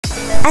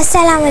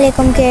Assalamu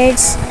alaikum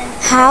kids.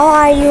 How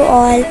are you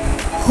all?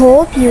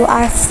 Hope you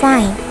are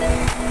fine.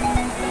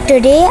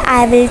 Today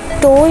I will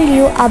tell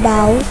you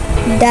about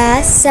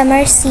the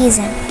summer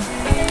season,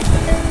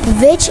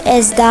 which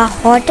is the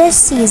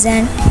hottest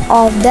season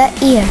of the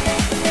year.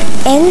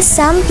 In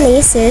some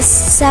places,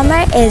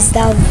 summer is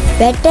the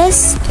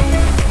wettest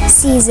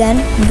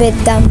season with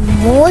the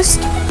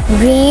most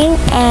rain,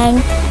 and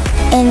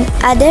in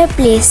other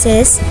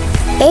places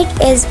it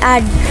is a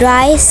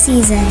dry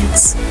season.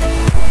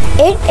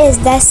 It is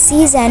the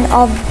season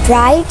of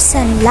bright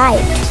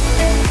sunlight.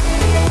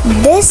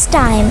 This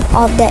time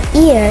of the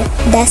year,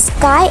 the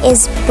sky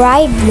is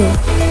bright blue.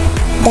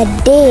 The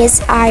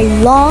days are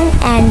long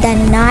and the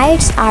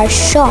nights are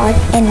short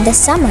in the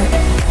summer.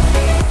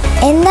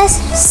 In this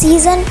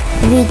season,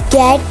 we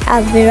get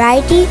a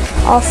variety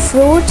of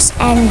fruits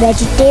and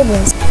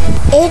vegetables.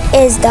 It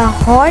is the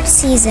hot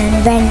season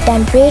when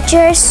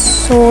temperatures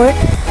soar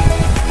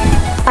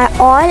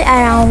all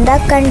around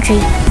the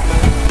country.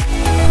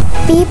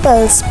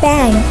 People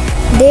spend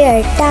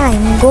their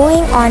time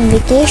going on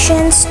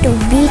vacations to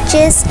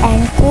beaches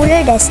and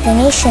cooler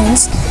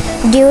destinations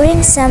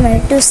during summer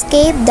to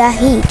escape the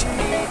heat.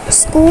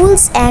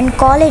 Schools and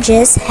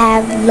colleges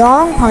have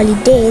long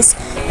holidays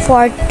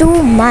for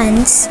 2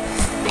 months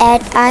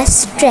at a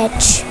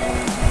stretch.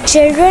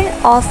 Children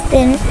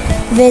often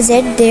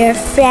visit their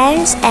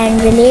friends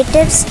and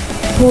relatives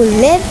who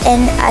live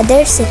in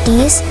other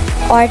cities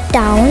or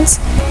towns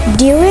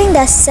during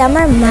the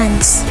summer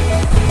months.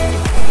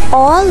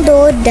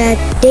 Although the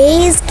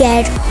days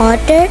get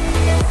hotter,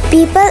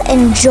 people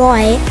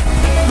enjoy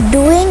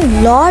doing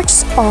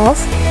lots of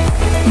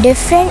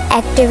different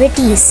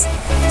activities.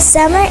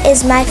 Summer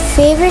is my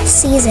favorite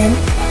season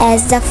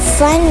as the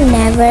fun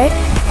never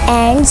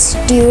ends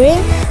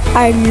during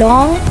our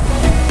long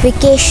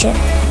vacation.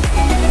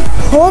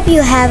 Hope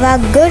you have a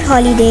good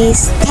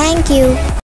holidays. Thank you.